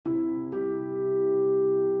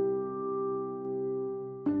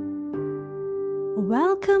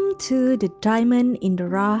Welcome to the Diamond in the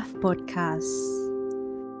Rough podcast.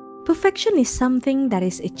 Perfection is something that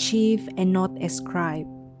is achieved and not ascribed.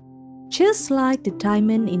 Just like the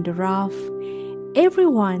diamond in the rough,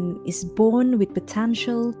 everyone is born with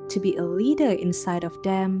potential to be a leader inside of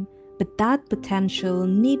them, but that potential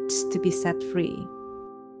needs to be set free.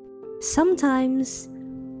 Sometimes,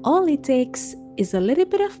 all it takes is a little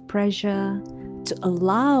bit of pressure to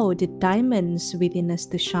allow the diamonds within us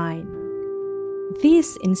to shine.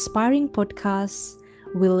 This inspiring podcast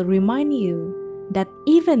will remind you that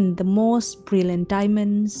even the most brilliant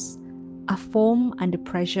diamonds are formed under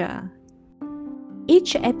pressure.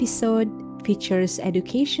 Each episode features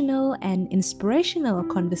educational and inspirational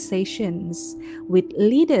conversations with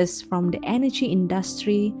leaders from the energy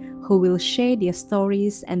industry who will share their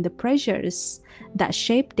stories and the pressures that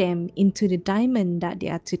shape them into the diamond that they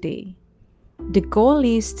are today. The goal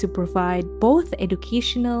is to provide both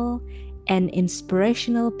educational and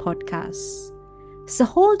inspirational podcasts. So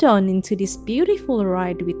hold on into this beautiful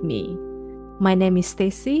ride with me. My name is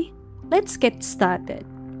Stacy. Let's get started.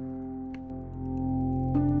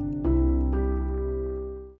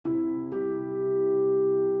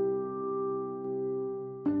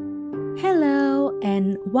 Hello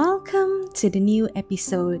and welcome to the new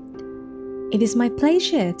episode. It is my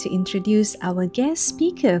pleasure to introduce our guest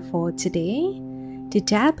speaker for today, the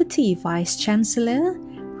Deputy Vice Chancellor,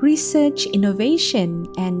 Research,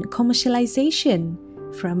 Innovation and Commercialization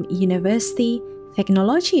from Universiti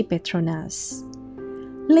Teknologi PETRONAS.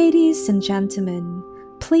 Ladies and gentlemen,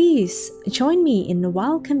 please join me in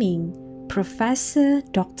welcoming Professor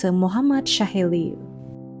Dr. Muhammad Shahir.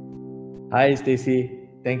 Hi, Stacy.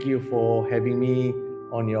 Thank you for having me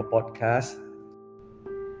on your podcast.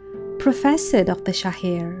 Professor Dr.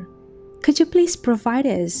 Shahir, could you please provide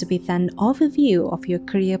us with an overview of your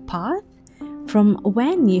career path from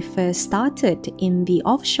when you first started in the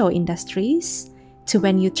offshore industries to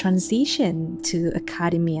when you transitioned to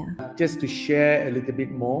academia? Just to share a little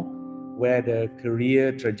bit more where the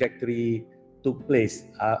career trajectory took place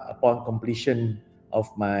upon completion of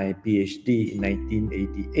my PhD in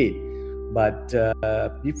 1988. But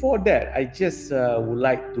before that, I just would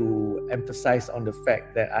like to emphasize on the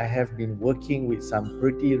fact that I have been working with some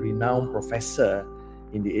pretty renowned professor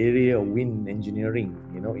in the area of wind engineering,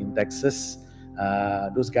 in Texas.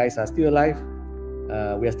 Those guys are still alive.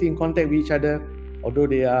 We are still in contact with each other, although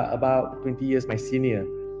they are about 20 years my senior,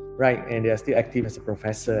 right? And they are still active as a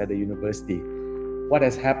professor at the university. What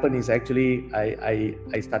has happened is actually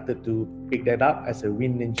I started to pick that up as a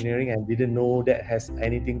wind engineering and didn't know that has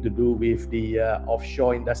anything to do with the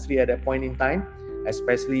offshore industry at that point in time,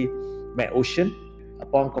 especially MetOcean.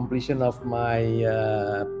 Upon completion of my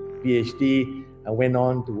PhD, I went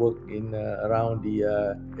on to work in around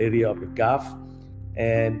the area of the Gulf.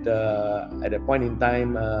 And at that point in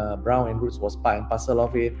time, Brown and Roots was part and parcel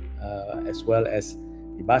of it, as well as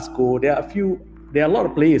Ibasco. There are a lot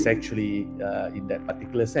of players actually in that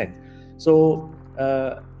particular sense. So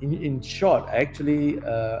in short, actually,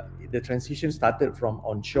 the transition started from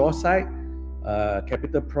onshore side,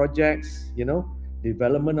 capital projects,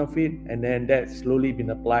 development of it, and then that's slowly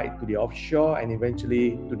been applied to the offshore and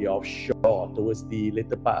eventually to the offshore towards the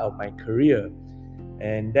later part of my career.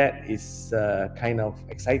 And that is kind of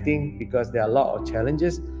exciting because there are a lot of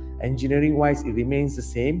challenges. Engineering-wise, it remains the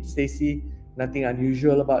same, Stacy. Nothing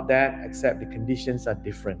unusual about that, except the conditions are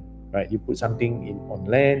different, right? You put something on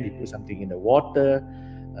land, you put something in the water.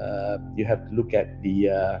 You have to look at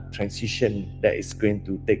the transition that is going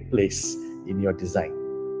to take place in your design.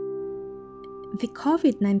 The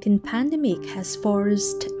COVID-19 pandemic has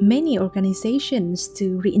forced many organizations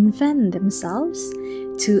to reinvent themselves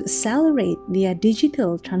to accelerate their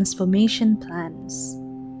digital transformation plans.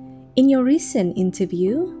 In your recent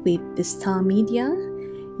interview with the Star Media,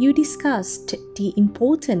 you discussed the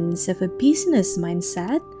importance of a business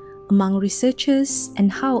mindset among researchers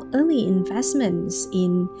and how early investments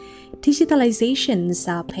in digitalizations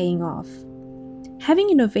are paying off.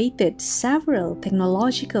 Having innovated several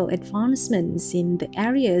technological advancements in the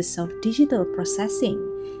areas of digital processing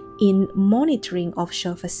in monitoring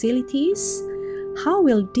offshore facilities, how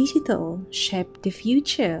will digital shape the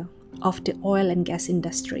future of the oil and gas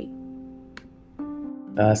industry?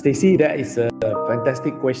 Stacy, that is a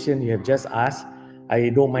fantastic question you have just asked. I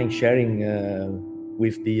don't mind sharing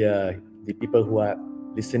with the people who are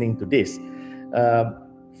listening to this.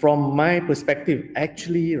 From my perspective,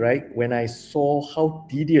 actually, right, when I saw how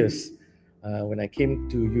tedious, when I came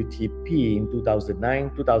to UTP in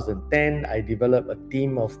 2009, 2010, I developed a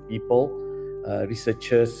team of people,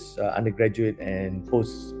 researchers, undergraduate and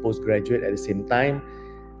postgraduate at the same time.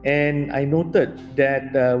 And I noted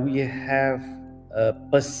that we have a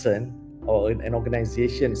person or an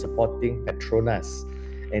organization supporting PETRONAS,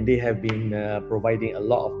 and they have been providing a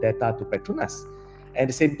lot of data to PETRONAS. At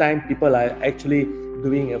the same time, people are actually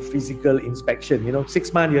doing a physical inspection.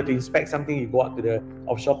 6 months you have to inspect something. You go out to the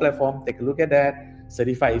offshore platform, take a look at that,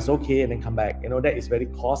 certify it's okay, and then come back. That is very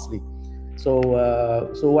costly. So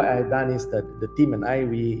what I've done is that the team and I,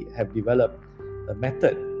 we have developed a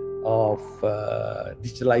method of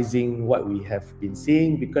digitalizing what we have been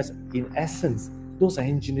seeing, because in essence, those are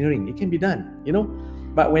engineering. It can be done,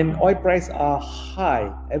 But when oil prices are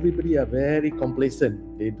high, everybody are very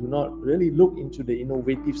complacent. They do not really look into the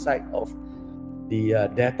innovative side of the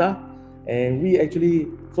data, and we actually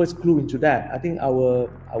first clue into that. I think our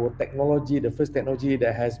technology, the first technology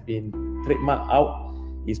that has been trademarked out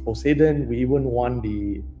is Poseidon. We even won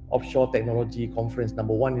the Offshore Technology Conference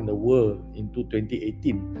 #1 in the world in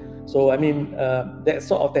 2018. So that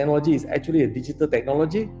sort of technology is actually a digital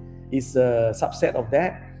technology. It's a subset of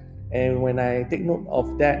that. And when I take note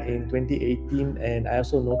of that in 2018, and I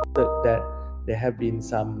also noted that there have been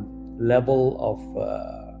some level of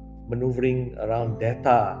maneuvering around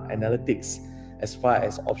data analytics as far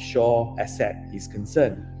as offshore asset is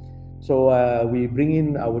concerned. So we bring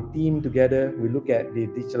in our team together. We look at the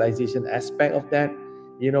digitalization aspect of that.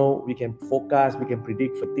 We can forecast, we can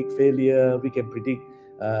predict fatigue failure, we can predict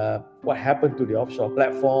what happened to the offshore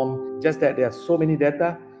platform. Just that there are so many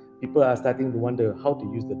data, people are starting to wonder how to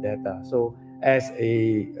use the data. So as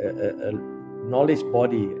a knowledge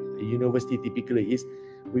body, a university typically is,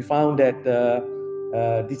 we found that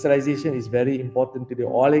digitalization is very important to the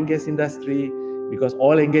oil and gas industry, because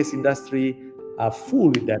oil and gas industry are full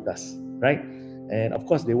with data, right? And of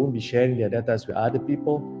course, they won't be sharing their data with other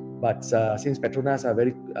people. But since PETRONAS are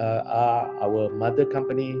our mother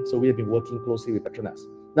company, so we have been working closely with PETRONAS.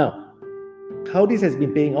 Now, how this has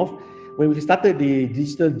been paying off? When we started the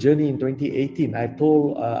digital journey in 2018, I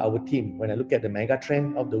told our team, when I look at the mega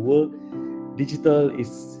trend of the world,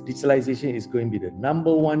 digitalization is going to be the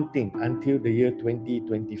 #1 thing until the year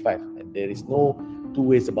 2025, and there is no two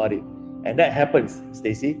ways about it. And that happens,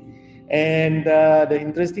 Stacy. And the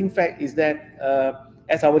interesting fact is that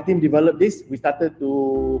as our team developed this, we started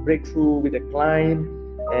to break through with the client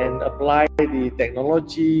and apply the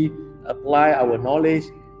technology, apply our knowledge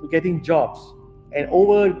to getting jobs. And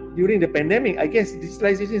during the pandemic, I guess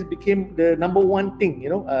digitalization became the #1 thing.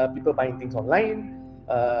 People buying things online,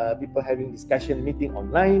 people having discussion meeting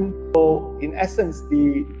online. So in essence,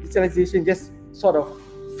 the digitalization just sort of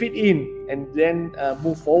fit in and then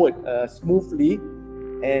move forward smoothly,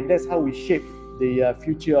 and that's how we shape the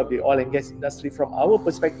future of the oil and gas industry. From our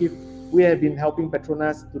perspective, we have been helping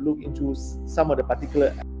PETRONAS to look into some of the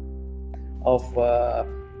particular of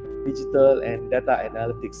digital and data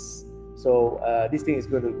analytics. So this thing is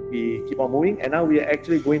going to keep on moving, and now we are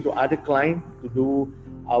actually going to other clients to do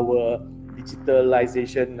our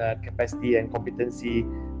digitalization capacity and competency.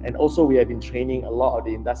 And also we have been training a lot of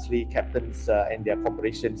the industry captains and their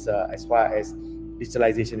corporations as far as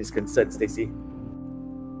digitalization is concerned, Stacey.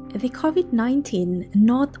 The COVID-19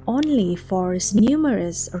 not only forced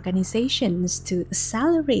numerous organizations to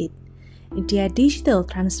accelerate their digital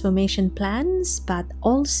transformation plans, but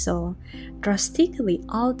also drastically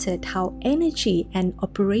altered how energy and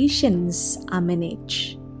operations are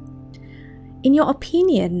managed. In your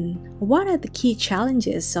opinion, what are the key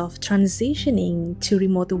challenges of transitioning to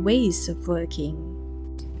remote ways of working?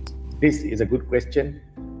 This is a good question.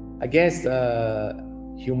 I guess the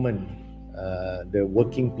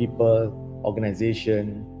working people,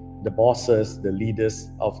 organization, the bosses, the leaders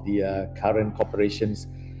of the current corporations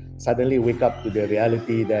suddenly wake up to the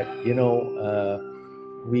reality that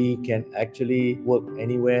we can actually work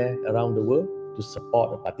anywhere around the world to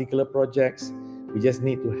support a particular projects. We just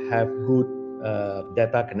need to have good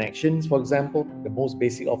data connections, for example, the most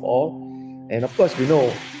basic of all. And of course, we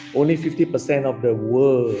know only 50% of the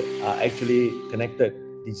world are actually connected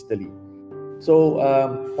digitally. So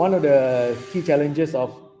one of the key challenges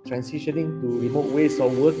of transitioning to remote ways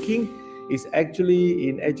of working is actually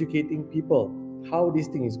in educating people how this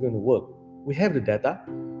thing is going to work. We have the data,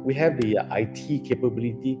 we have the IT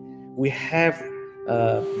capability, we have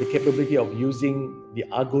the capability of using the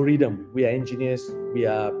algorithm. We are engineers, we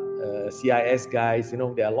are CIS guys, there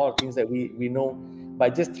are a lot of things that we know,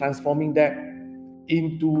 but just transforming that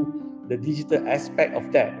into the digital aspect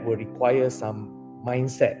of that will require some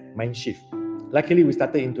mind shift. Luckily, we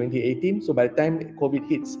started in 2018, so by the time COVID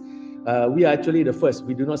hits, we are actually the first.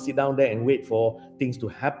 We do not sit down there and wait for things to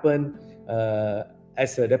happen.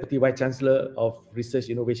 As a Deputy Vice Chancellor of Research,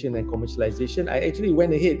 Innovation and Commercialization, I actually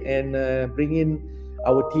went ahead and bring in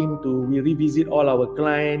our team to revisit all our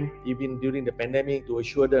clients, even during the pandemic, to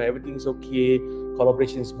assure them everything is okay,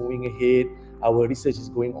 collaboration is moving ahead, our research is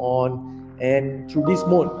going on. And through this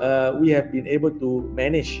mode, we have been able to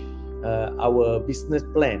manage our business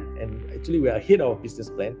plan. And actually, we are ahead of our business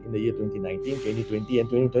plan in the year 2019, 2020, and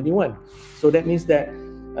 2021. So that means that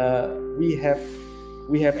we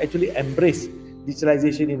have actually embraced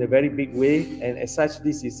digitalization in a very big way, and as such,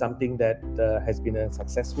 this is something that has been a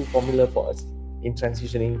successful formula for us in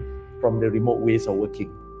transitioning from the remote ways of working.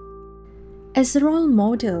 As a role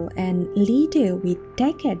model and leader with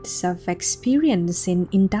decades of experience in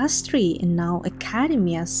industry and now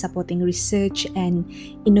academia supporting research and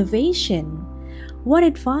innovation, what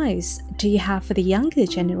advice do you have for the younger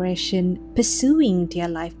generation pursuing their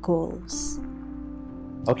life goals?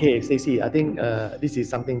 Okay, Stacey, I think this is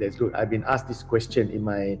something that's good. I've been asked this question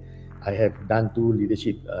I have done 2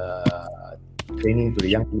 leadership training to the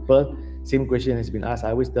young people. Same question has been asked.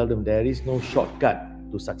 I always tell them there is no shortcut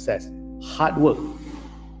to success. Hard work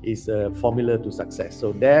is a formula to success.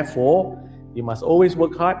 So therefore, you must always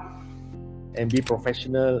work hard and be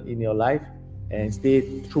professional in your life and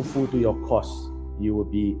stay truthful to your cause. You will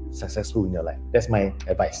be successful in your life. That's my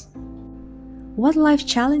advice. What life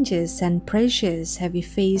challenges and pressures have you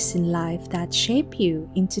faced in life that shape you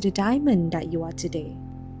into the diamond that you are today?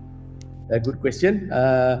 A good question.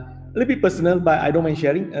 A little bit personal, but I don't mind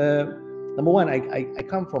sharing. Number one, I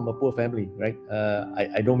come from a poor family, right?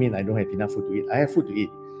 I don't mean I don't have enough food to eat. I have food to eat,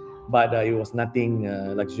 but it was nothing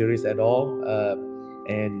luxurious at all.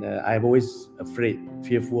 And I'm always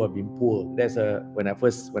fearful of being poor. That's when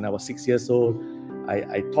I was 6 years old,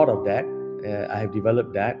 I thought of that. I have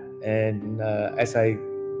developed that, and as I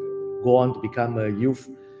go on to become a youth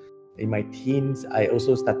in my teens, I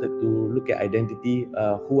also started to look at identity,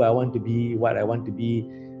 who I want to be, what I want to be.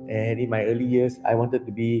 And in my early years, I wanted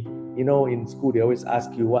to be, in school, they always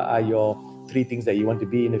ask you, what are your 3 things that you want to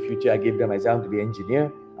be in the future? I gave them, I want to be an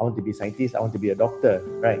engineer, I want to be a scientist, I want to be a doctor,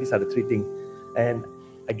 right? These are the 3 things. And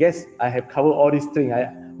I guess I have covered all these things.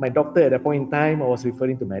 My doctor at that point in time, I was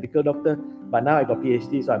referring to medical doctor, but now I got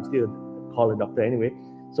PhD, so I'm still called a doctor anyway.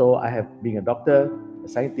 So I have been a doctor, a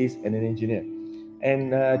scientist, and an engineer.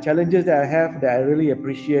 And challenges that I have that I really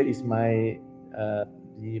appreciate is my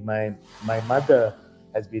mother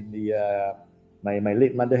has been my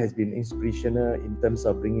late mother has been inspirational in terms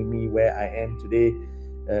of bringing me where I am today.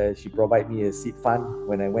 She provided me a seed fund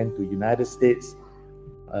when I went to United States.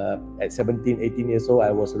 At 17, 18 years old,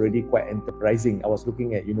 I was already quite enterprising. I was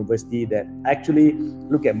looking at university that actually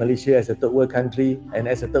look at Malaysia as a third world country, and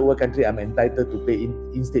as a third world country, I'm entitled to pay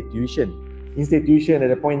in-state tuition. In-state tuition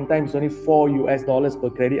at a point in time is only $4 per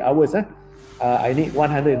credit hours. I need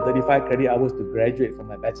 135 credit hours to graduate from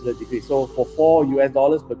my bachelor degree. So for $4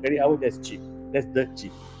 per credit hour, that's cheap. That's dirt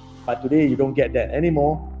cheap. But today you don't get that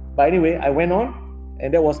anymore. But anyway, I went on,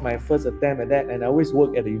 and that was my first attempt at that. And I always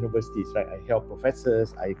work at the universities, right? I help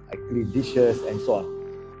professors, I clean dishes, and so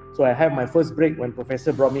on. So I had my first break when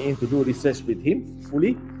professor brought me in to do research with him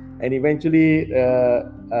fully, and eventually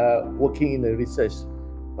working in the research.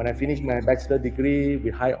 When I finished my bachelor degree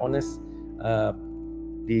with high honors,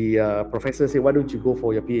 the professor said, why don't you go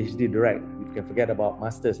for your PhD direct? You can forget about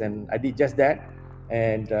masters. And I did just that,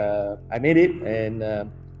 and I made it. And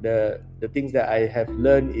the things that I have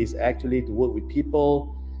learned is actually to work with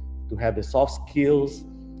people, to have the soft skills,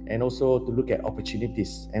 and also to look at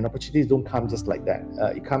opportunities. And opportunities don't come just like that.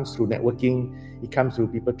 It comes through networking, it comes through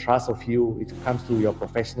people trust of you, it comes through your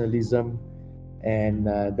professionalism, and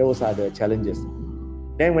those are the challenges.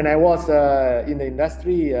 Then when I was in the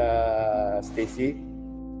industry, Stacey,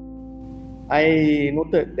 I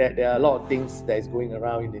noted that there are a lot of things that is going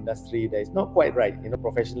around in the industry that is not quite right,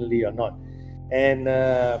 professionally or not. And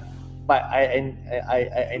but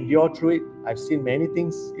I endure through it. I've seen many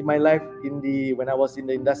things in my life when I was in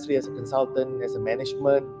the industry as a consultant, as a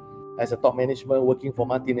top management, working for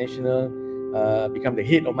multinational, become the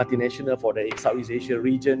head of multinational for the Southeast Asia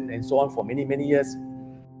region, and so on for many years.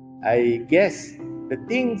 I guess the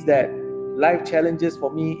things that life challenges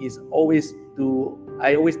for me is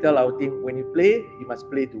I always tell our team, when you play, you must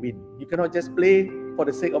play to win. You cannot just play for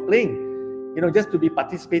the sake of playing. Just to be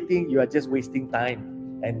participating, you are just wasting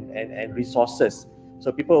time and resources.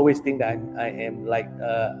 So people always think that I am like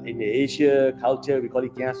in the Asia culture, we call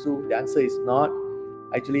it kiasu. The answer is not.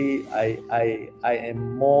 Actually, I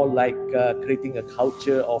am more like creating a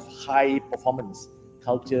culture of high performance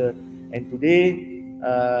culture. And today,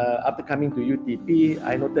 after coming to UTP,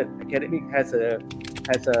 I noted academic has a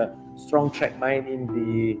strong track mind in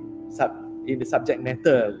the subject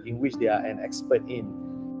matter in which they are an expert in.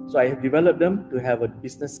 So I have developed them to have a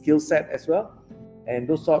business skill set as well. And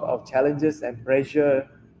those sort of challenges and pressure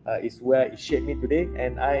is where it shaped me today.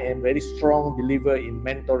 And I am very strong believer in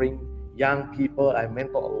mentoring young people. I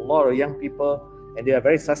mentor a lot of young people, and they are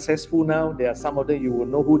very successful now. There are some of them, you will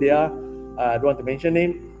know who they are. I don't want to mention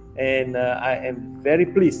name. And I am very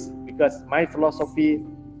pleased because my philosophy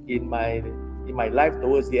in my life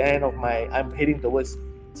towards the end of I'm heading towards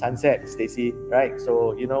sunset, Stacy, right?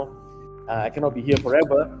 So I cannot be here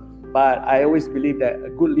forever, but I always believe that a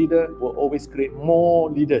good leader will always create more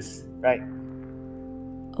leaders, right?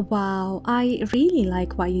 Wow, I really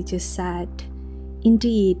like what you just said.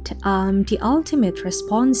 Indeed, the ultimate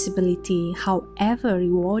responsibility, however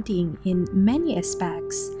rewarding in many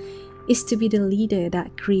aspects, is to be the leader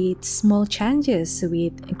that creates small changes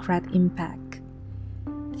with great impact.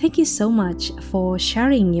 Thank you so much for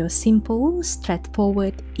sharing your simple,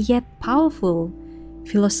 straightforward, yet powerful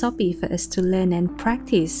philosophy for us to learn and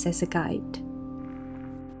practice as a guide.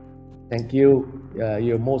 Thank you.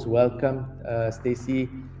 You're most welcome, Stacy.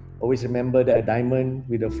 Always remember that a diamond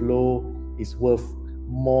with a flow is worth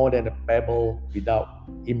more than a pebble without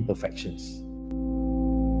imperfections.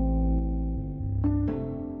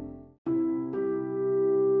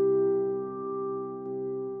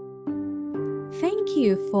 Thank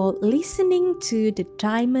you for listening to the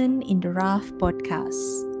Diamond in the Rough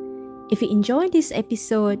podcast. If you enjoyed this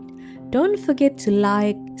episode, don't forget to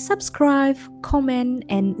like, subscribe, comment,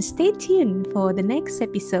 and stay tuned for the next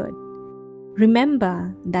episode.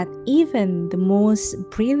 Remember that even the most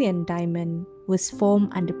brilliant diamond was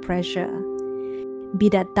formed under pressure. Be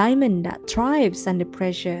that diamond that thrives under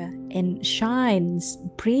pressure and shines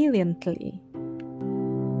brilliantly.